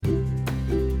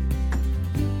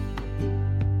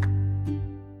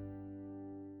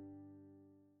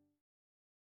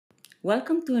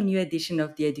Welcome to a new edition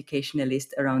of the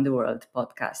Educationalist Around the World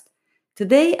podcast.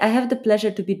 Today, I have the pleasure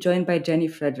to be joined by Jenny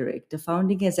Frederick, the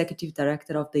founding executive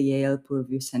director of the Yale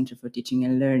Purview Center for Teaching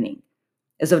and Learning.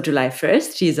 As of July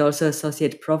 1st, she is also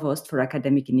Associate Provost for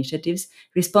Academic Initiatives,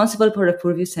 responsible for the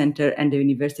Purview Center and the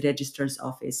University Registrar's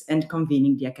Office, and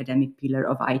convening the academic pillar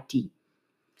of IT.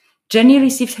 Jenny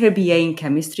received her BA in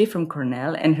chemistry from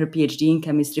Cornell and her PhD in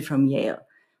chemistry from Yale.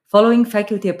 Following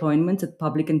faculty appointments at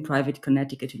public and private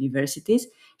Connecticut universities,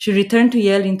 she returned to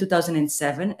Yale in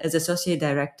 2007 as Associate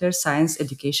Director, Science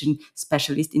Education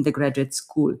Specialist in the Graduate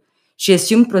School. She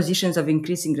assumed positions of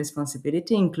increasing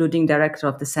responsibility, including Director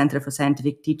of the Center for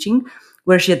Scientific Teaching,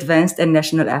 where she advanced a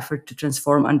national effort to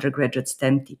transform undergraduate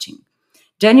STEM teaching.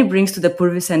 Jenny brings to the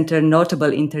Purview Center notable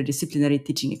interdisciplinary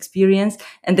teaching experience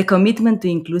and the commitment to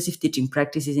inclusive teaching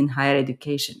practices in higher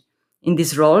education. In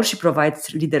this role, she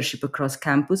provides leadership across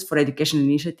campus for educational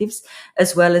initiatives,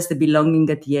 as well as the Belonging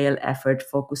at Yale effort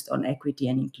focused on equity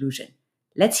and inclusion.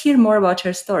 Let's hear more about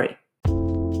her story.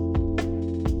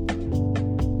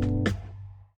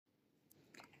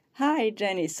 Hi,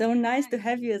 Jenny. So nice to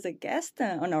have you as a guest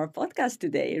on our podcast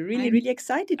today. Really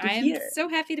excited to hear. I'm so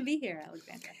happy to be here,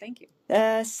 Alexandra. Thank you.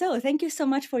 So thank you so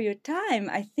much for your time.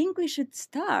 I think we should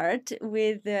start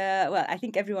with, I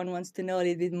think everyone wants to know a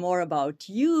little bit more about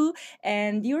you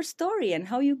and your story and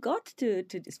how you got to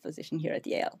this position here at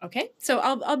Yale. Okay, so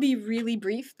I'll be really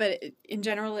brief, but in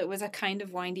general, it was a kind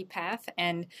of windy path.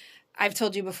 And I've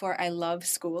told you before, I love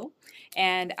school,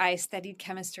 and I studied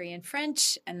chemistry and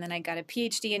French, and then I got a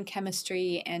PhD in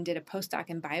chemistry and did a postdoc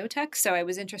in biotech. So I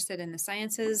was interested in the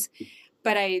sciences,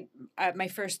 but my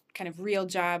first kind of real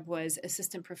job was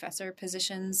assistant professor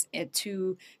positions at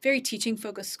two very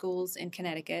teaching-focused schools in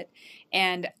Connecticut,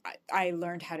 and I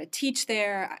learned how to teach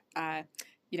there.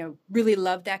 Really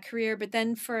loved that career. But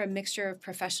then for a mixture of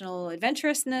professional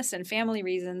adventurousness and family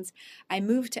reasons, I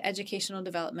moved to educational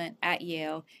development at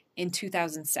Yale in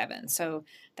 2007. So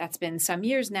that's been some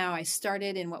years now. I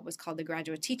started in what was called the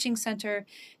Graduate Teaching Center.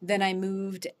 Then I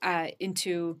moved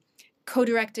into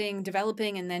co-directing,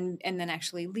 developing, and then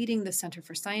actually leading the Center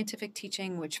for Scientific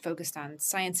Teaching, which focused on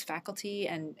science faculty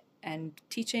and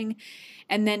teaching.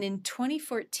 And then in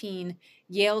 2014,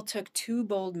 Yale took two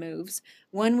bold moves.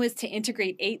 One was to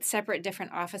integrate 8 separate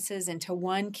different offices into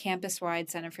one campus-wide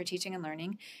Center for Teaching and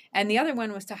Learning. And the other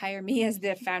one was to hire me as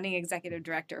the founding executive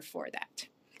director for that.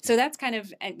 So that's kind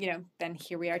of, then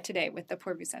here we are today with the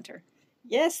Purview Center.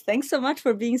 Yes, thanks so much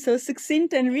for being so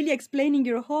succinct and really explaining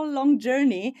your whole long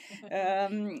journey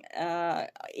in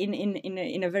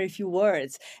a very few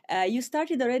words. You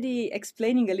started already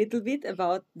explaining a little bit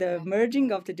about the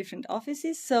merging of the different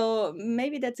offices, so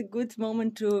maybe that's a good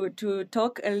moment to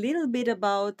talk a little bit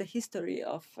about the history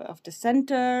of the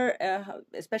center,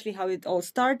 especially how it all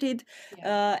started,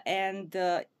 and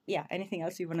anything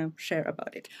else you want to share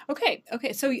about it. Okay.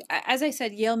 So as I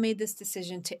said, Yale made this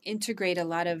decision to integrate a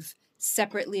lot of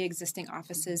separately existing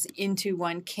offices into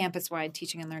one campus-wide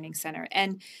teaching and learning center.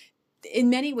 And in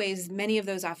many ways, many of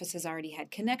those offices already had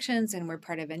connections and were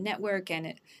part of a network. And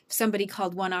if somebody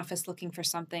called one office looking for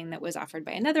something that was offered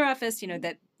by another office,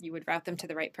 that you would route them to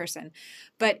the right person.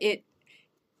 But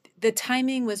the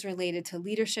timing was related to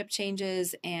leadership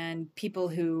changes, and people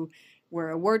who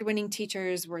were award-winning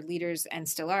teachers, were leaders, and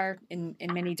still are in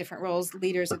many different roles,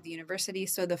 leaders of the university.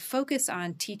 So the focus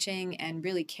on teaching and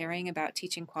really caring about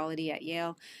teaching quality at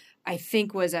Yale, I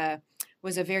think was a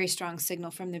very strong signal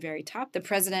from the very top. The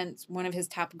president, one of his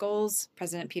top goals,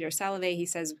 President Peter Salovey, he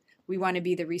says, we want to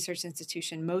be the research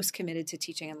institution most committed to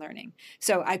teaching and learning.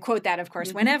 So I quote that, of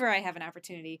course, whenever I have an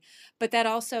opportunity. But that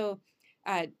also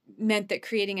meant that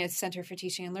creating a Center for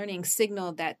Teaching and Learning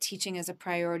signaled that teaching is a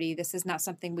priority. This is not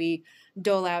something we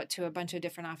dole out to a bunch of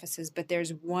different offices, but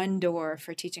there's one door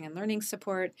for teaching and learning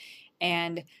support.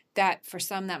 And that for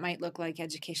some, that might look like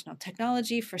educational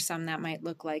technology. For some, that might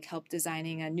look like help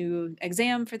designing a new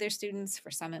exam for their students. For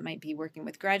some, it might be working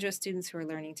with graduate students who are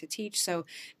learning to teach. So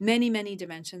many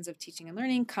dimensions of teaching and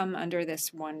learning come under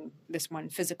this one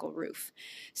physical roof.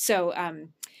 So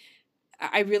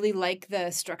I really like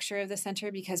the structure of the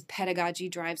center because pedagogy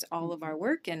drives all of our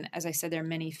work. And as I said, there are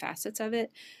many facets of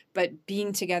it, but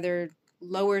being together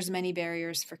lowers many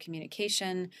barriers for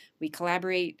communication. We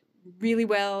collaborate really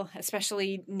well,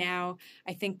 especially now.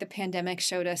 I think the pandemic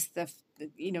showed us the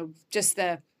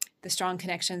strong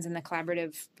connections and the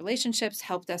collaborative relationships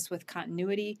helped us with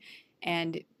continuity.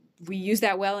 And we use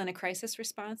that well in a crisis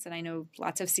response, and I know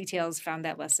lots of CTLs found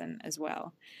that lesson as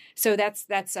well. So that's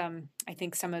I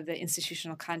think some of the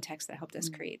institutional context that helped us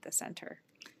create the center.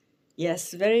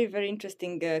 Yes, very, very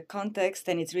interesting context.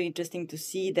 And it's really interesting to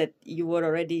see that you were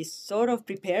already sort of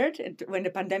prepared when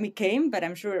the pandemic came. But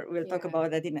I'm sure we'll talk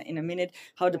about that in a minute,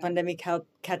 how the pandemic helped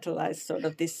catalyze sort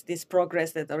of this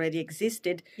progress that already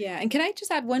existed. Yeah. And can I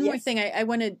just add one more thing? I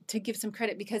wanted to give some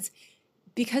credit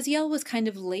because Yale was kind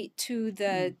of late to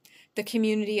the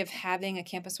community of having a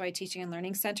campus-wide teaching and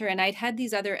learning center, and I'd had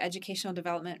these other educational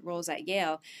development roles at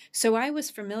Yale, so I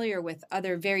was familiar with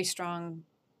other very strong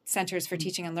centers for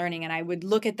teaching and learning, and I would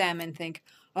look at them and think,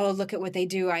 oh, look at what they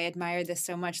do. I admire this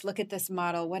so much. Look at this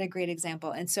model. What a great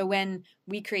example. And so when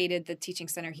we created the teaching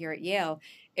center here at Yale,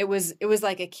 it was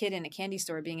like a kid in a candy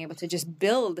store being able to just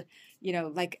build,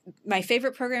 like my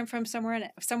favorite program from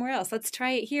somewhere else. Let's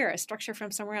try it here. A structure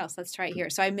from somewhere else. Let's try it here.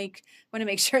 So I want to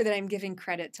make sure that I'm giving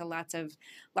credit to lots of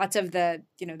the,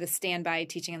 the standby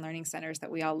teaching and learning centers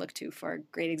that we all look to for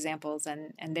great examples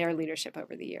and their leadership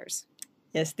over the years.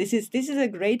 Yes, this is a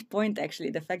great point, actually,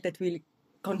 the fact that we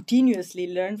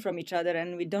continuously learn from each other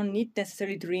and we don't need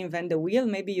necessarily to reinvent the wheel.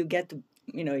 Maybe you get to,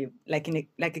 like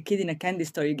a kid in a candy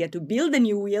store, you get to build a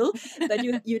new wheel, but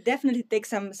you definitely take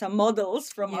some models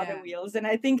from other wheels. And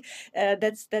I think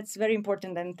that's very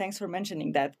important. And thanks for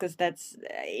mentioning that, because that's,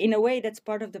 in a way, that's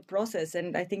part of the process.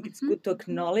 And I think it's good to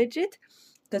acknowledge it,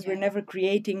 because we're never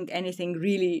creating anything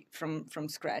really from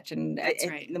scratch. And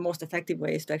the most effective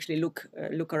way is to actually look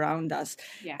around us.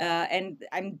 And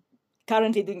I'm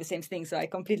currently doing the same thing, so I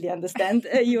completely understand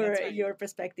your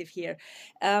perspective here.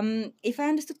 If I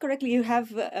understood correctly, you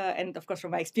have, and of course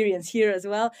from my experience here as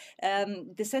well,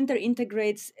 the center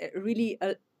integrates really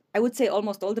I would say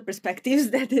almost all the perspectives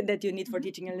that you need for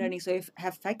teaching and learning. So you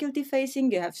have faculty-facing,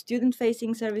 you have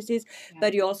student-facing services,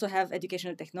 but you also have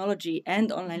educational technology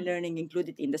and online learning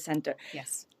included in the center.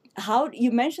 Yes. How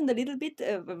you mentioned a little bit,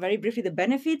 very briefly, the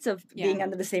benefits of being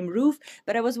under the same roof.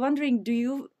 But I was wondering, do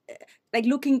you, like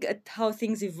looking at how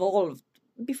things evolved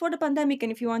before the pandemic,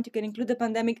 and if you want, you can include the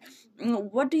pandemic,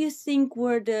 what do you think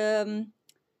were the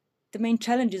main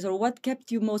challenges, or what kept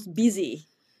you most busy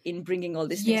in bringing all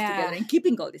these things together and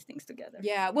keeping all these things together?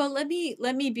 Yeah, well, let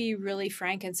me be really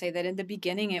frank and say that in the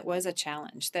beginning it was a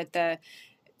challenge, that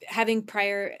having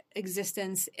prior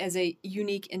existence as a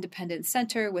unique independent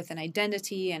center with an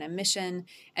identity and a mission,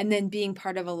 and then being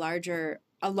part of a larger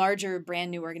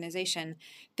brand new organization,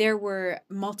 there were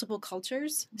multiple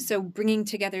cultures. So bringing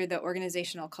together the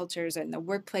organizational cultures and the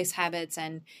workplace habits,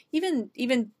 and even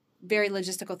very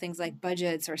logistical things like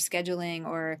budgets or scheduling,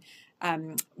 or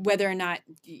whether or not,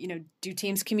 do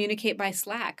teams communicate by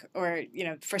Slack, or,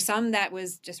 for some that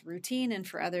was just routine, and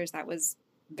for others that was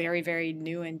very, very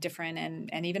new and different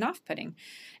and even off-putting.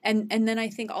 And then I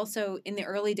think also in the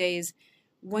early days,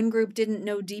 one group didn't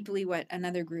know deeply what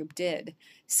another group did.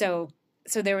 So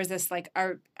there was this, like,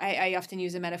 I often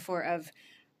use a metaphor of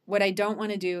what I didn't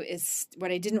want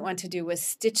to do was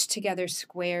stitch together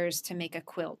squares to make a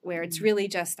quilt, where it's really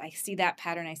just, I see that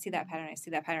pattern, I see that pattern, I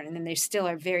see that pattern, and then they still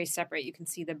are very separate. You can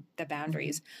see the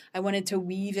boundaries. I wanted to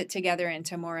weave it together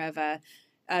into more of a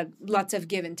lots of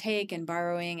give and take and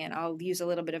borrowing, and I'll use a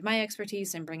little bit of my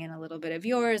expertise and bring in a little bit of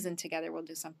yours, and together we'll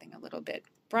do something a little bit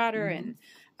broader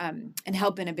and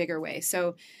help in a bigger way.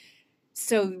 So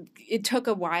it took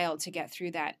a while to get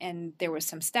through that, and there was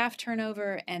some staff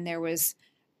turnover, and there was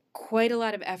quite a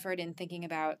lot of effort in thinking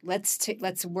about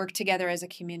let's work together as a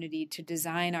community to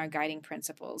design our guiding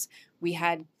principles. We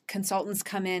had consultants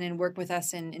come in and work with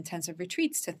us in intensive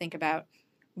retreats to think about,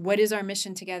 what is our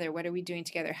mission together? What are we doing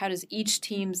together? How does each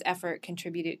team's effort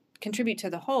contribute to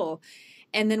the whole?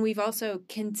 And then we've also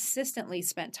consistently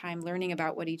spent time learning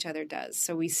about what each other does.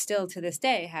 So we still, to this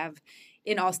day, have,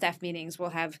 in all staff meetings, we'll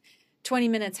have 20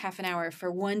 minutes, half an hour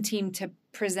for one team to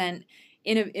present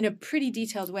in a pretty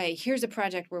detailed way. Here's a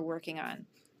project we're working on.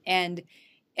 And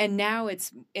now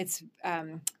it's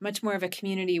much more of a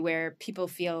community where people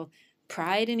feel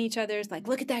pride in each other's, like,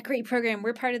 look at that great program,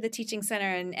 we're part of the teaching center,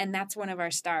 and that's one of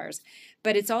our stars.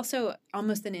 But it's also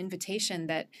almost an invitation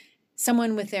that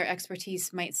someone with their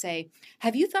expertise might say,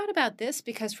 have you thought about this?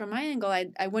 Because from my angle,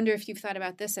 I wonder if you've thought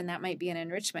about this, and that might be an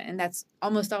enrichment. And that's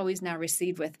almost always now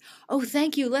received with, oh,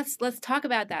 thank you, let's talk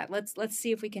about that, let's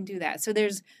see if we can do that. So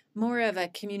there's more of a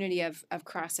community of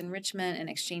cross enrichment and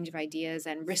exchange of ideas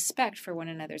and respect for one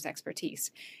another's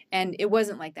expertise. And it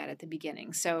wasn't like that at the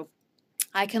beginning. So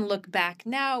I can look back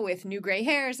now with new gray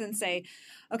hairs and say,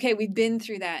 okay, we've been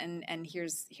through that, and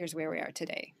here's where we are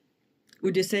today.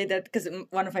 Would you say that, because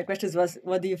one of my questions was,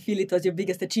 what do you feel it was your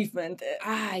biggest achievement?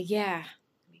 Yeah.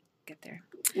 Let me get there.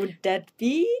 Would that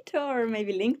be it, or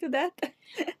maybe linked to that?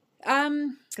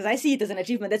 Because I see it as an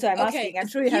achievement. That's why I'm asking. I'm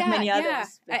sure you have many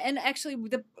others. And actually,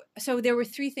 so there were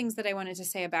three things that I wanted to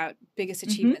say about biggest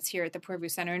achievements here at the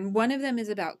Poorvu Center. And one of them is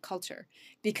about culture,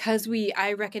 because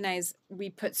I recognize we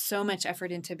put so much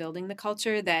effort into building the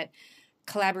culture that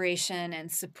collaboration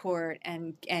and support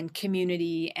and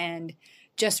community and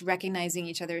just recognizing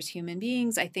each other as human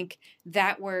beings. I think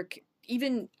that work,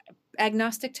 even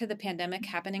agnostic to the pandemic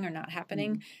happening or not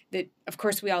happening, that of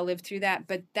course we all lived through that,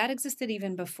 but that existed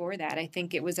even before that. I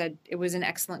think it was an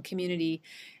excellent community.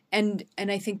 And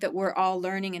I think that we're all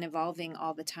learning and evolving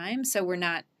all the time. So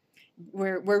we're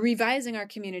revising our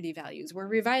community values. We're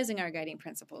revising our guiding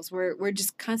principles. We're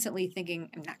just constantly thinking,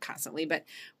 not constantly, but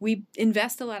we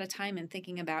invest a lot of time in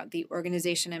thinking about the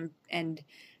organization and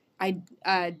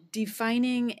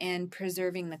defining and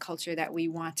preserving the culture that we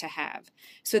want to have.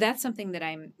 So that's something that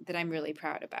I'm really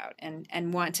proud about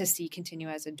and want to see continue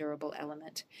as a durable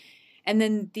element. And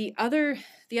then the other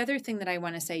thing that I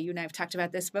want to say, you and I have talked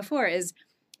about this before, is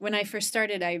when I first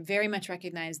started, I very much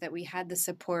recognized that we had the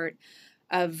support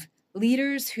of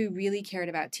leaders who really cared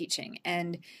about teaching,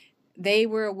 and they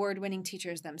were award-winning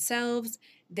teachers themselves.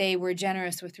 They were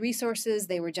generous with resources.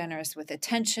 They were generous with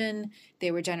attention. They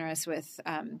were generous with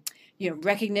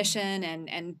recognition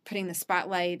and putting the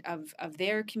spotlight of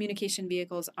their communication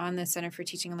vehicles on the Center for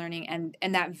Teaching and Learning,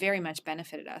 and that very much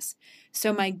benefited us.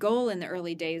 So my goal in the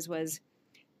early days was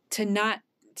to not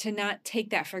take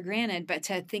that for granted, but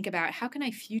to think about, how can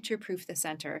I future-proof the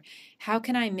center? How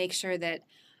can I make sure that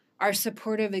our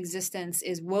supportive existence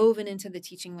is woven into the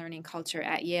teaching learning culture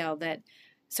at Yale,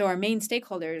 so our main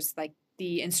stakeholders, like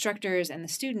the instructors and the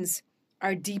students,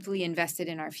 are deeply invested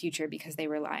in our future because they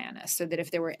rely on us. So that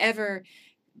if there were ever,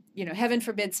 heaven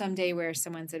forbid someday where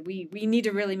someone said, we need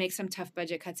to really make some tough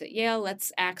budget cuts at Yale,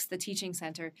 let's axe the teaching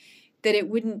center, that it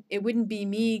wouldn't be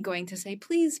me going to say,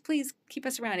 please keep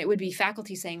us around. It would be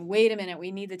faculty saying, wait a minute,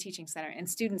 we need the teaching center, and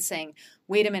students saying,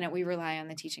 wait a minute, we rely on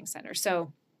the teaching center.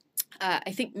 So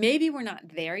I think maybe we're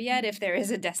not there yet if there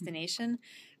is a destination,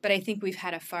 but I think we've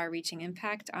had a far-reaching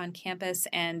impact on campus,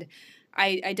 and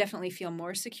I definitely feel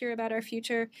more secure about our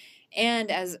future.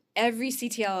 And as every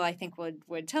CTL I think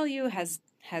would tell you, has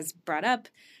brought up,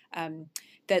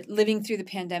 that living through the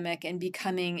pandemic and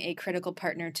becoming a critical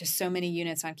partner to so many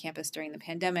units on campus during the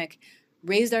pandemic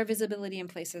raised our visibility in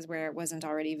places where it wasn't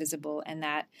already visible, and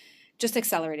that just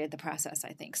accelerated the process,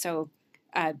 I think. So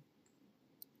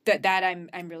that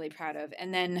I'm really proud of.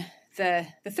 And then the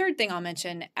third thing I'll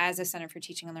mention as a Center for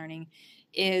Teaching and Learning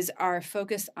is our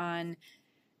focus on,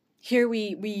 here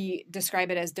we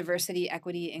describe it as diversity,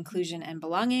 equity, inclusion, and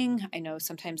belonging. I know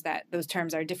sometimes that those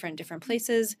terms are different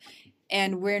places,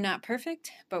 and we're not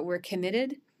perfect, but we're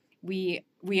committed. We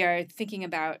are thinking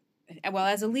about, well,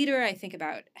 as a leader, I think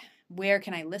about, where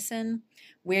can I listen?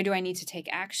 Where do I need to take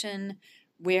action?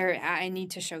 Where I need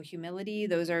to show humility.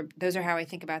 Those are how I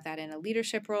think about that in a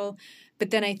leadership role. But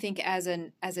then I think as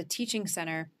a teaching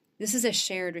center, this is a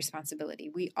shared responsibility.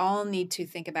 We all need to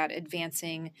think about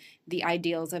advancing the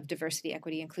ideals of diversity,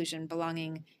 equity, inclusion,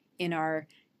 belonging in our,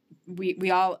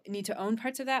 we all need to own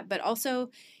parts of that, but also,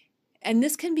 and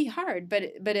this can be hard, but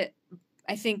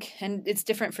I think, and it's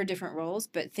different for different roles,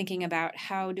 but thinking about,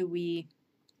 how do we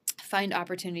find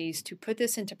opportunities to put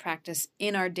this into practice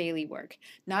in our daily work,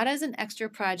 not as an extra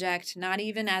project, not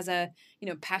even as a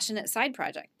passionate side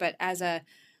project, but as a,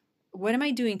 what am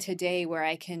I doing today where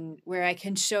I can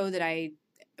show that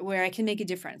where I can make a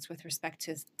difference with respect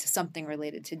to something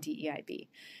related to DEIB.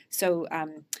 So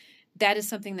that is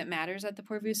something that matters at the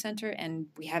Poorvu Center, and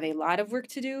we have a lot of work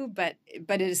to do, but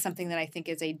it is something that I think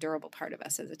is a durable part of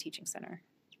us as a teaching center.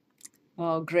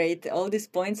 Oh, great. All these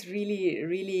points really,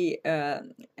 really,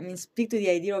 speak to the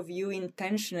idea of you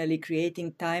intentionally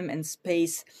creating time and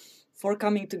space for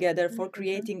coming together, for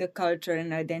creating a culture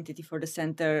and identity for the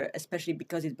center, especially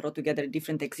because it brought together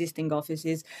different existing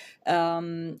offices,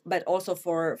 but also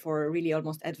for really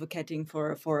almost advocating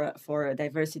for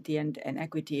diversity and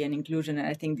equity and inclusion. And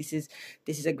I think this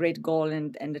is a great goal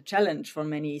and a challenge for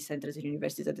many centers and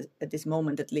universities at this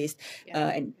moment, at least,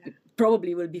 and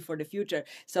probably will be for the future.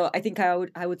 So I think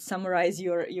I would summarize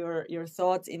your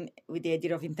thoughts with the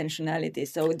idea of intentionality.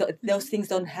 So those things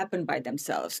don't happen by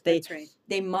themselves. That's right.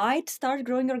 They might start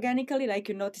growing organically, like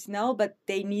you notice now, but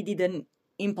they needed an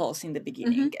impulse in the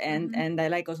beginning. And I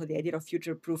like also the idea of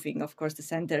future proofing, of course, the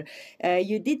center.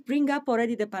 You did bring up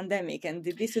already the pandemic, and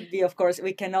this would be, of course,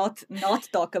 we cannot not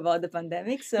talk about the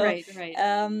pandemic. So right.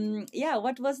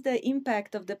 What was the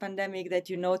impact of the pandemic that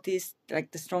you noticed,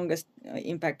 like the strongest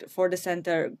impact for the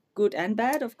center, good and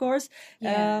bad, of course?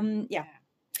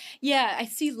 Yeah, I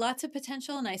see lots of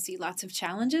potential and I see lots of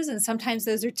challenges, and sometimes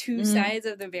those are two sides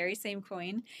of the very same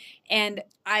coin. And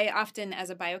I often, as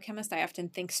a biochemist, I often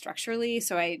think structurally.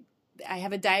 So I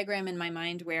have a diagram in my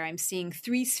mind where I'm seeing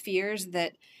three spheres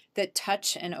that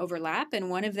touch and overlap, and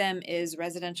one of them is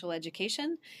residential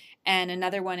education, and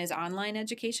another one is online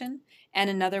education, and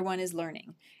another one is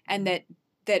learning. And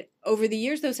that over the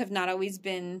years those have not always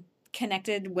been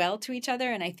connected well to each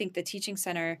other, and I think the teaching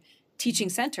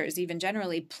centers even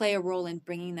generally play a role in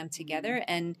bringing them together.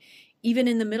 And even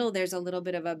in the middle there's a little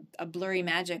bit of a blurry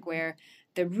magic where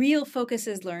the real focus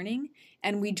is learning,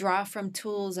 and we draw from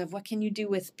tools of what can you do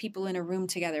with people in a room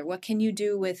together, what can you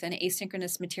do with an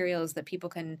asynchronous materials that people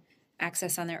can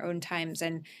access on their own times,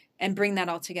 and bring that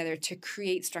all together to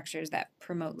create structures that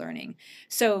promote learning.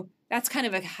 So that's kind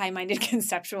of a high-minded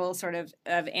conceptual sort of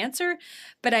answer,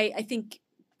 but I think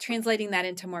translating that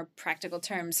into more practical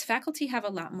terms, faculty have a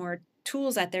lot more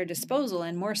tools at their disposal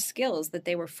and more skills that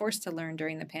they were forced to learn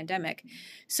during the pandemic.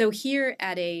 So here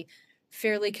at a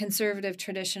fairly conservative,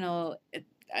 traditional,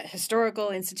 historical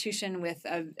institution with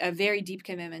a very deep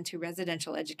commitment to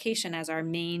residential education as our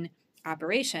main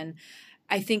operation,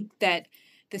 I think that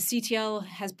the CTL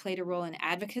has played a role in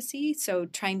advocacy. So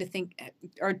trying to think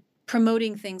or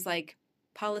promoting things like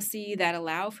policy that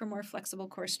allow for more flexible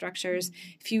course structures.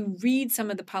 If you read some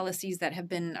of the policies that have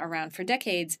been around for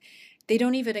decades, they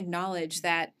don't even acknowledge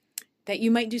that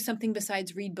you might do something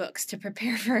besides read books to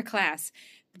prepare for a class.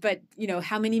 But,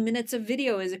 how many minutes of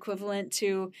video is equivalent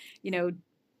to,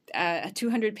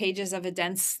 200 pages of a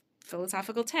dense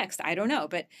philosophical text? I don't know,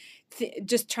 but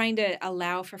just trying to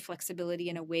allow for flexibility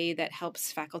in a way that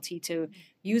helps faculty to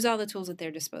use all the tools at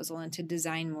their disposal and to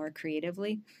design more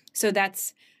creatively. So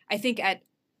that's, I think, at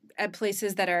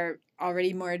places that are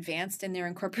already more advanced in their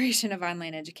incorporation of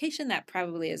online education, that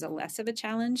probably is a less of a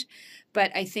challenge.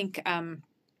 But I think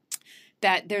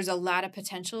that there's a lot of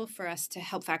potential for us to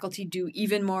help faculty do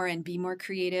even more and be more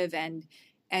creative and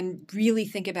really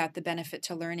think about the benefit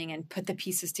to learning and put the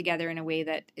pieces together in a way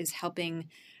that is helping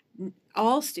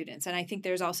all students. And I think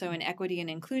there's also an equity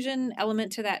and inclusion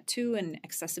element to that too, and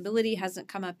accessibility hasn't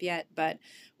come up yet. But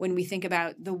when we think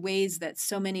about the ways that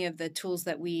so many of the tools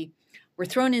that we were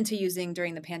thrown into using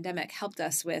during the pandemic helped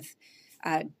us with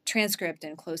transcript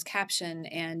and closed caption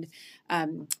and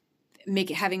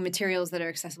having materials that are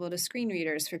accessible to screen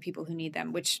readers for people who need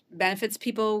them, which benefits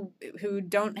people who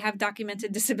don't have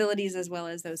documented disabilities as well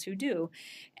as those who do.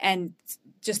 And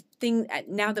just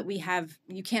now that we have,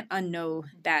 you can't unknow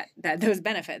that those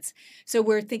benefits. So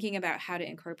we're thinking about how to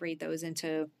incorporate those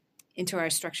into our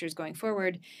structures going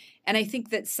forward. And I think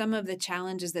that some of the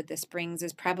challenges that this brings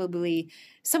is probably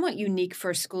somewhat unique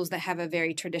for schools that have a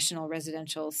very traditional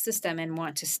residential system and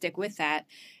want to stick with that.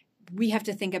 We have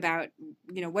to think about,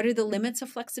 what are the limits of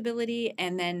flexibility?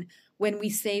 And then when we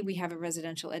say we have a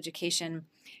residential education,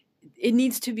 it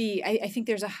needs to be, I think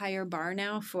there's a higher bar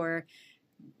now for,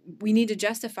 we need to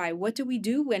justify, what do we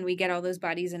do when we get all those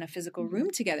bodies in a physical room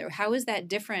together? How is that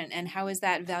different? And how is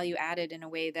that value added in a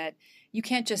way that you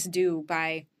can't just do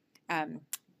by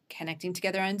connecting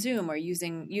together on Zoom or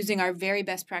using our very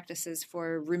best practices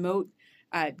for remote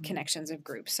connections of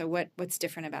groups? So what's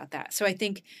different about that? So I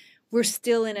think we're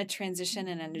still in a transition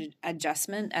and an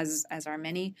adjustment, as are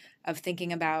many, of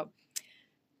thinking about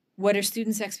what are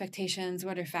students' expectations,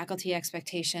 what are faculty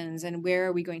expectations, and where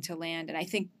are we going to land? And I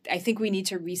think we need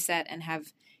to reset and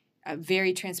have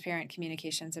very transparent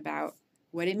communications about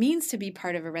what it means to be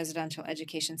part of a residential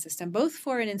education system, both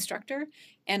for an instructor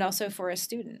and also for a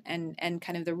student. And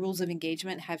kind of the rules of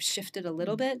engagement have shifted a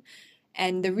little bit.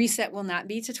 And the reset will not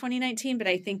be to 2019, but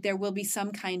I think there will be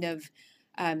some kind of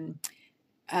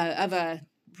a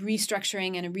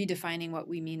restructuring and a redefining what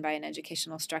we mean by an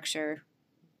educational structure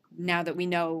now that we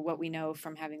know what we know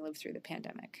from having lived through the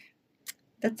pandemic.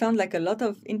 That sounds like a lot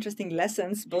of interesting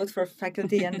lessons, both for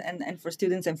faculty and for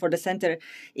students and for the center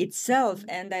itself.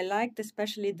 And I liked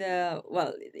especially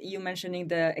you mentioning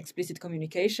the explicit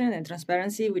communication and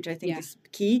transparency, which I think is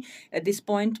key at this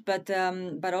point,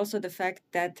 but also the fact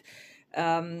that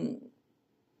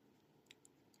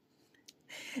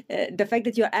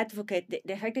you advocate,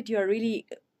 the fact that you are really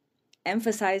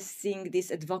emphasizing this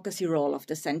advocacy role of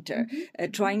the center,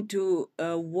 trying to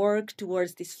work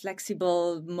towards these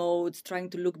flexible modes, trying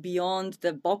to look beyond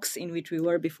the box in which we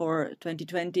were before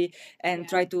 2020 and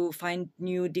try to find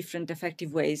new, different,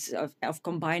 effective ways of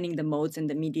combining the modes and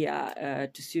the media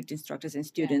to suit instructors and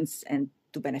students and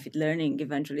to benefit learning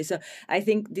eventually. So I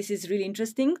think this is really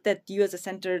interesting that you as a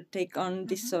center take on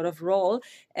this sort of role.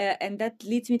 And that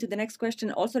leads me to the next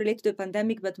question, also related to the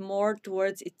pandemic, but more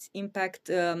towards its impact,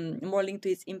 more linked to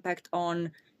its impact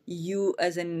on you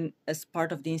as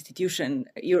part of the institution,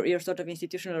 your sort of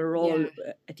institutional role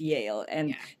at Yale.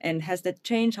 And has that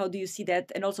changed? How do you see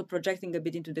that? And also projecting a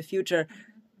bit into the future,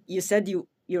 you said you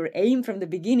your aim from the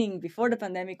beginning, before the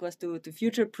pandemic, was to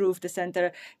future-proof the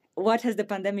center. What has the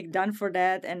pandemic done for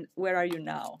that, and where are you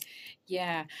now?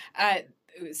 Yeah,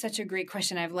 such a great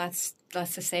question. I have lots to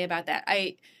say about that.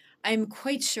 I'm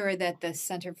quite sure that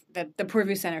the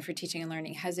Purview Center for Teaching and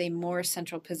Learning has a more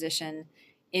central position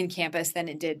in campus than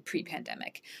it did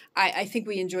pre-pandemic. I think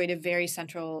we enjoyed a very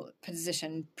central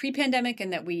position pre-pandemic,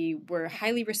 and that we were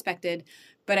highly respected.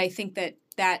 But I think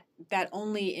that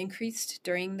only increased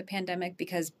during the pandemic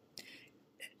because,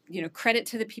 credit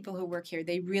to the people who work here.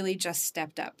 They really just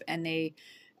stepped up, and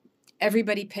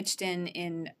everybody pitched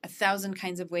in 1,000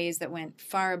 kinds of ways that went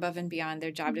far above and beyond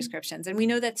their job descriptions. And we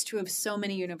know that's true of so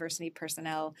many university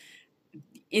personnel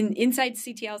inside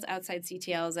CTLs, outside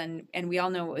CTLs. And we all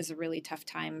know it was a really tough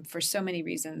time for so many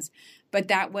reasons. But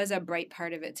that was a bright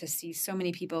part of it, to see so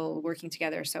many people working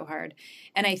together so hard.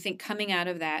 And I think coming out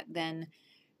of that, then,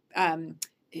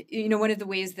 one of the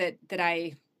ways that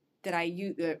I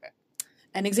use,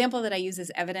 an example that I use as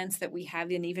evidence that we have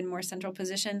an even more central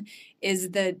position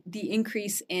is the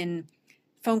increase in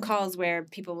phone calls where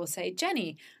people will say,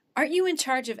 Jenny, aren't you in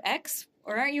charge of X?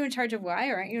 Or aren't you in charge of Y?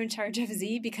 Or aren't you in charge of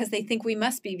Z? Because they think we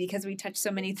must be, because we touch so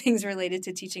many things related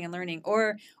to teaching and learning.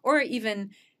 Or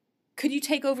even, could you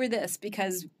take over this?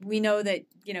 Because we know that,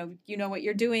 you know what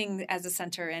you're doing as a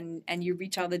center, and you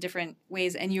reach all the different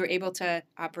ways, and you're able to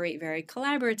operate very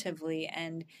collaboratively,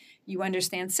 and you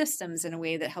understand systems in a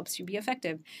way that helps you be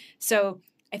effective. So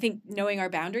I think knowing our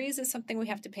boundaries is something we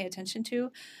have to pay attention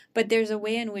to, but there's a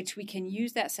way in which we can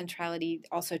use that centrality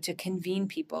also to convene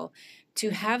people,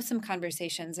 to have some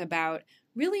conversations about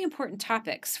really important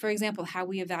topics. For example, how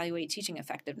we evaluate teaching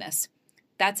effectiveness.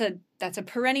 That's a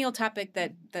perennial topic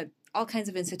that all kinds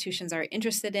of institutions are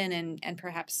interested in, and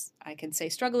perhaps I could say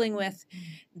struggling with.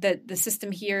 The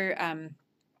system here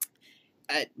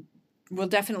will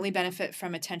definitely benefit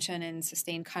from attention and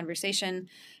sustained conversation.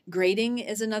 Grading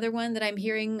is another one that I'm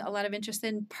hearing a lot of interest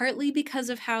in, partly because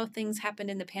of how things happened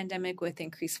in the pandemic with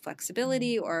increased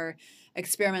flexibility or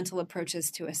experimental approaches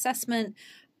to assessment.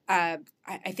 I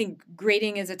think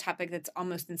grading is a topic that's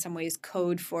almost in some ways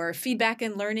code for feedback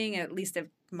and learning, at least of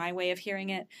my way of hearing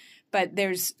it. But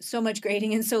there's so much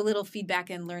grading and so little feedback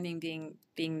and learning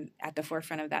being at the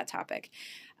forefront of that topic.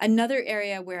 Another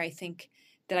area where I think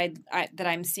that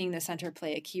I'm seeing the center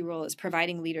play a key role is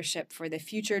providing leadership for the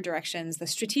future directions, the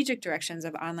strategic directions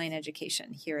of online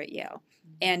education here at Yale.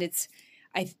 And it's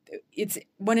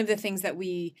one of the things that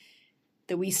we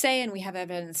say, and we have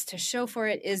evidence to show for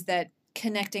it, is that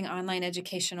connecting online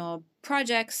educational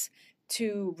projects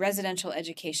to residential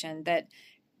education, that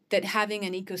having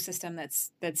an ecosystem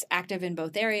that's active in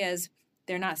both areas.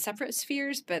 They're not separate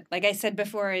spheres, but like I said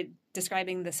before,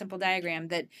 describing the simple diagram,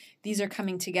 that these are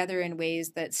coming together in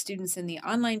ways that students in the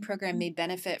online program may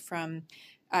benefit from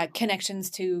connections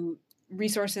to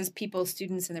resources, people,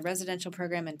 students in the residential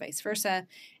program, and vice versa.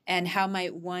 And how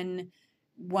might one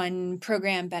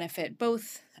program benefit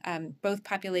both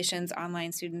populations,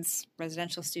 online students,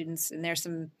 residential students, and there's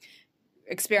some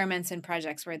experiments and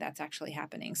projects where that's actually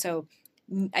happening. So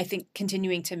I think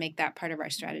continuing to make that part of our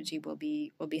strategy will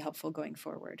be helpful going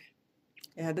forward.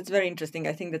 Yeah, that's very interesting.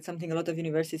 I think that's something a lot of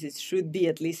universities should be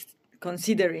at least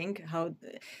considering.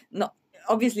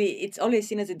 Obviously, it's always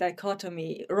seen as a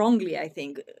dichotomy, wrongly, I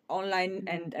think, online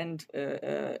and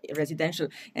residential.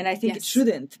 And I think It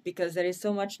shouldn't, because there is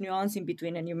so much nuance in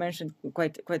between. And you mentioned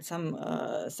quite some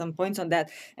points on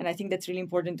that. And I think that's really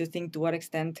important to think to what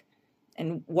extent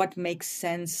and what makes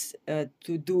sense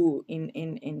to do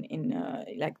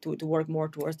to work more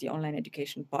towards the online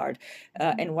education part,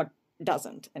 and what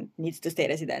doesn't and needs to stay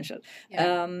residential.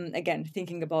 Yeah. Again,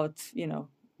 thinking about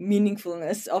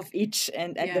meaningfulness of each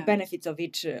and the benefits of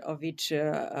each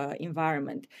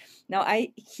environment. Now,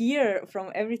 I hear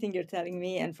from everything you're telling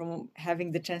me and from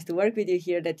having the chance to work with you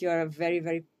here that you are a very,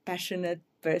 very passionate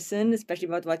person, especially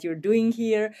about what you're doing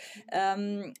here.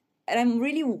 And I'm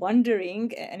really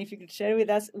wondering, and if you could share with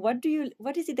us, what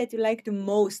is it that you like the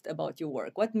most about your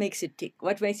work? What makes it tick?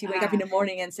 What makes you wake up in the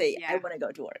morning and say, I want to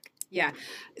go to work? Yeah.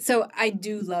 So I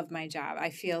do love my job. I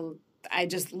feel I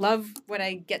just love what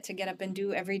I get up and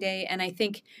do every day. And I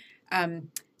think I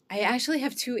actually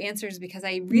have two answers, because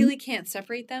I really can't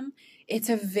separate them. It's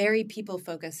a very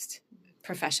people-focused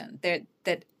profession.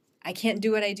 That I can't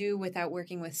do what I do without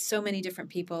working with so many different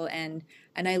people, and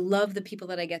I love the people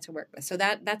that I get to work with. So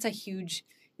that's a huge,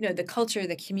 the culture,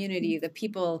 the community, the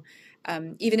people.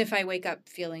 Even if I wake up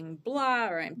feeling blah,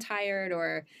 or I'm tired,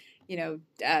 or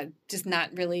just not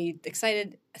really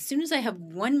excited, as soon as I have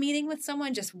one meeting with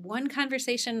someone, just one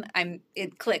conversation,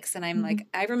 it clicks, and I'm like,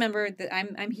 I remember that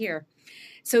I'm here.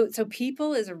 So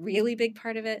people is a really big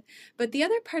part of it. But the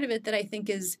other part of it that I think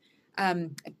is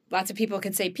Lots of people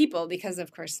could say people because,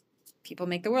 of course, people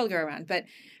make the world go around. But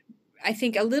I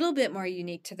think a little bit more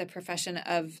unique to the profession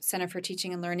of Center for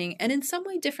Teaching and Learning, and in some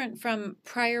way different from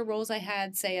prior roles I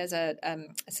had, say, as a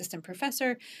assistant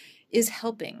professor, is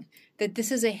helping. That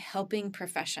this is a helping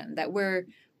profession, that we're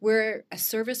a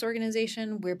service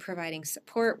organization. We're providing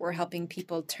support. We're helping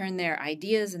people turn their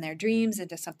ideas and their dreams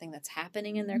into something that's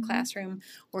happening in their classroom.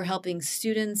 We're helping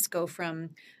students go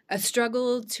from a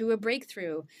struggle to a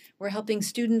breakthrough. We're helping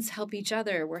students help each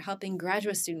other. We're helping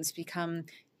graduate students become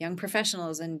young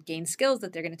professionals and gain skills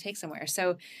that they're going to take somewhere.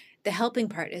 So the helping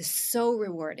part is so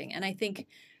rewarding. And I think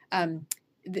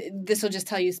this will just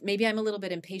tell you, maybe I'm a little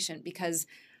bit impatient because,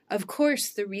 of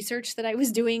course, the research that I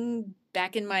was doing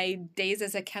back in my days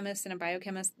as a chemist and a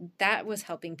biochemist, that was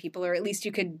helping people, or at least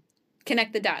you could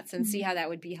connect the dots and see how that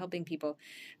would be helping people.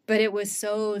 But it was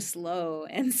so slow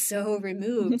and so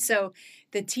removed. So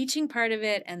the teaching part of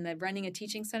it and the running a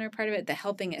teaching center part of it, the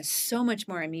helping is so much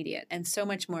more immediate and so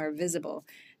much more visible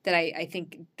that I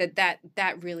think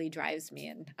that really drives me.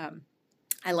 And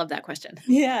I love that question.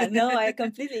 Yeah, no, it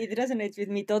resonates with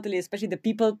me totally, especially the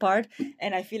people part.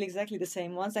 And I feel exactly the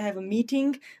same. Once I have a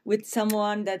meeting with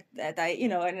someone that I,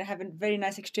 and I have a very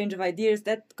nice exchange of ideas,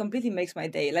 that completely makes my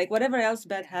day. Like whatever else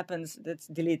bad happens, that's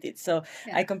deleted. So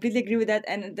yeah. I completely agree with that.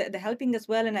 And the helping as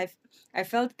well. And I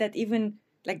felt that even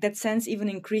like that sense even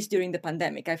increased during the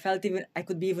pandemic. I felt I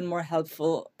could be even more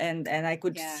helpful and I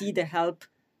could see the help.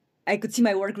 I could see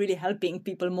my work really helping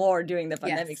people more during the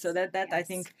pandemic. So that I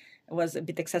think was a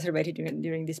bit exacerbated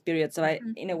during this period. So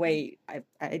in a way, I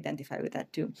identify with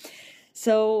that too.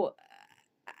 So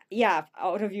yeah,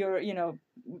 out of your,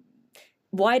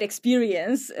 wide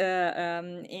experience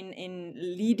in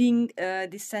leading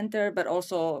this center, but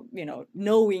also,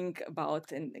 knowing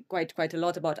about and quite a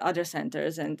lot about other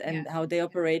centers and how they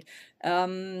operate,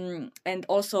 and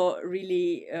also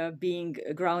really being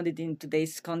grounded in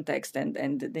today's context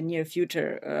and the near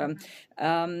future.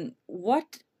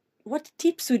 What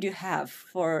tips would you have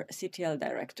for CTL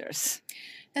directors?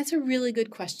 That's a really good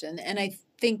question. And I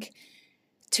think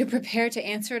to prepare to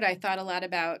answer it, I thought a lot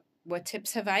about what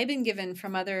tips have I been given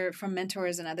from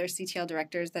mentors and other CTL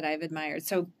directors that I've admired.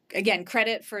 So again,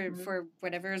 credit for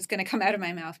whatever is going to come out of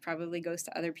my mouth probably goes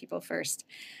to other people first.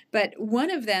 But one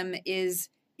of them is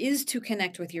to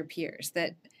connect with your peers.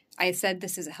 That I said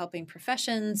this is a helping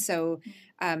profession. So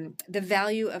the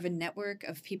value of a network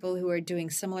of people who are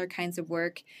doing similar kinds of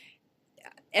work.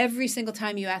 Every single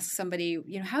time you ask somebody,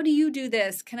 how do you do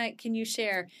this? Can you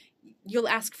share? You'll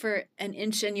ask for an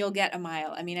inch and you'll get a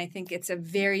mile. I mean, I think it's a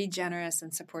very generous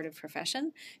and supportive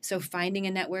profession. So finding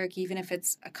a network, even if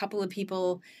it's a couple of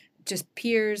people, just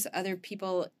peers, other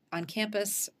people on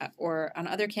campus or on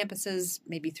other campuses,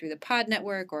 maybe through the pod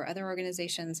network or other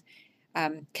organizations,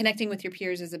 connecting with your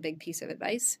peers is a big piece of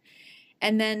advice.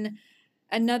 And then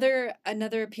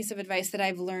another piece of advice that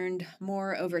I've learned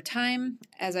more over time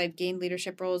as I've gained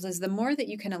leadership roles is the more that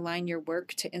you can align your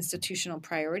work to institutional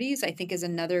priorities, I think is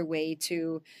another way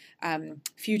to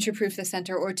future-proof the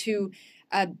center or to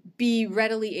be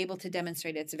readily able to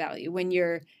demonstrate its value. When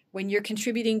you're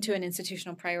contributing to an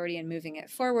institutional priority and moving it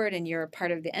forward and you're a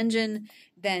part of the engine,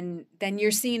 then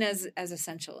you're seen as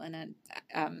essential. And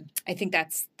I think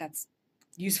that's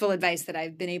useful advice that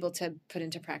I've been able to put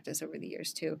into practice over the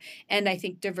years too. And I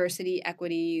think diversity,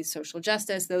 equity, social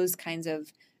justice, those kinds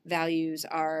of values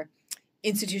are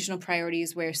institutional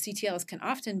priorities where CTLs can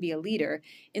often be a leader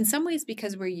in some ways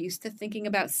because we're used to thinking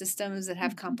about systems that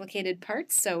have complicated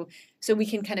parts. So we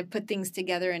can kind of put things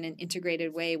together in an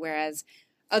integrated way, whereas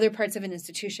other parts of an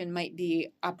institution might be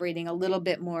operating a little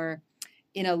bit more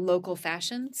in a local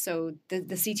fashion. So the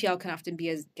CTL can often be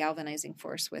a galvanizing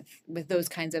force with those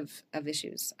kinds of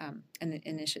issues and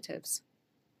initiatives.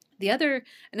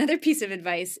 Another piece of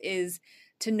advice is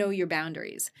to know your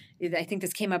boundaries. I think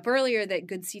this came up earlier that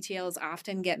good CTLs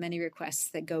often get many requests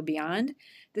that go beyond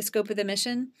the scope of the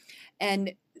mission.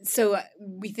 And so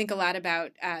we think a lot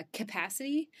about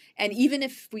capacity. And even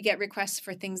if we get requests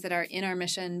for things that are in our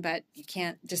mission, but you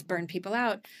can't just burn people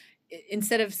out,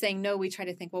 instead of saying no, we try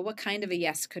to think, well, what kind of a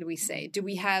yes could we say? Do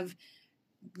we have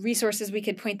resources we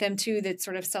could point them to that's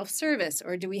sort of self-service?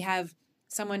 Or do we have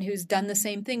someone who's done the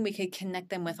same thing we could connect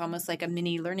them with almost like a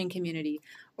mini learning community?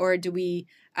 Or do we,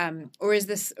 or is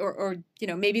this, or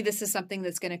maybe this is something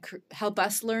that's going to help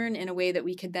us learn in a way that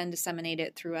we could then disseminate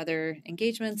it through other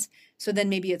engagements. So then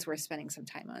maybe it's worth spending some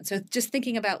time on. So just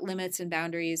thinking about limits and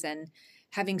boundaries and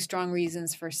having strong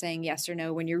reasons for saying yes or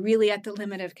no when you're really at the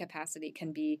limit of capacity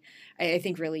can be, I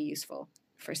think, really useful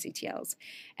for CTLs.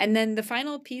 And then the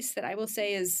final piece that I will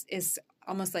say is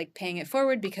almost like paying it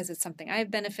forward because it's something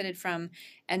I've benefited from,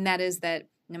 and that is that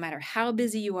no matter how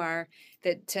busy you are,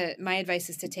 my advice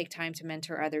is to take time to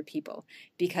mentor other people,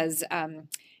 because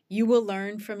you will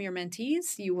learn from your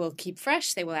mentees. You will keep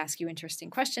fresh. They will ask you interesting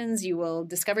questions. You will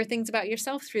discover things about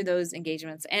yourself through those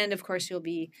engagements. And of course, you'll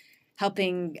be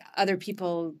helping other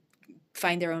people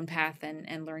find their own path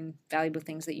and learn valuable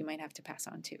things that you might have to pass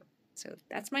on too. So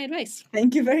that's my advice.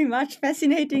 Thank you very much.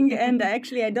 Fascinating. And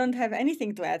actually, I don't have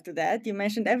anything to add to that. You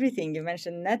mentioned everything. You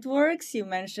mentioned networks. You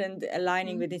mentioned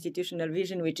aligning with institutional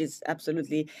vision, which is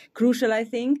absolutely crucial, I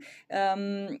think.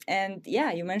 And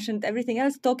yeah, you mentioned everything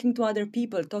else, talking to other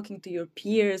people, talking to your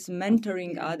peers,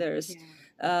 mentoring others. Yeah.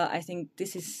 I think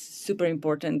this is super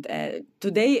important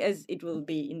today, as it will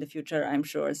be in the future, I'm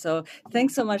sure. So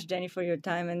thanks so much, Jenny, for your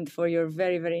time and for your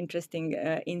very, very interesting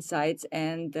insights.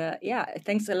 And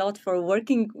thanks a lot for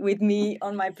working with me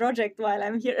on my project while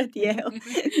I'm here at Yale.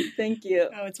 Thank you.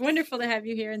 Oh, it's wonderful to have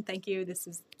you here, and thank you. This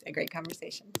is a great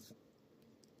conversation.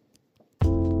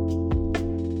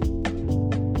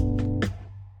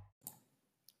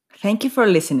 Thank you for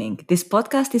listening. This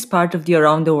podcast is part of the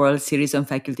Around the World series on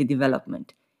faculty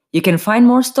development. You can find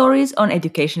more stories on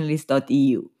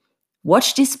educationalist.eu.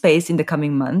 Watch this space in the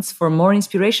coming months for more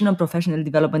inspiration on professional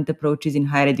development approaches in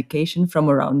higher education from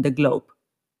around the globe.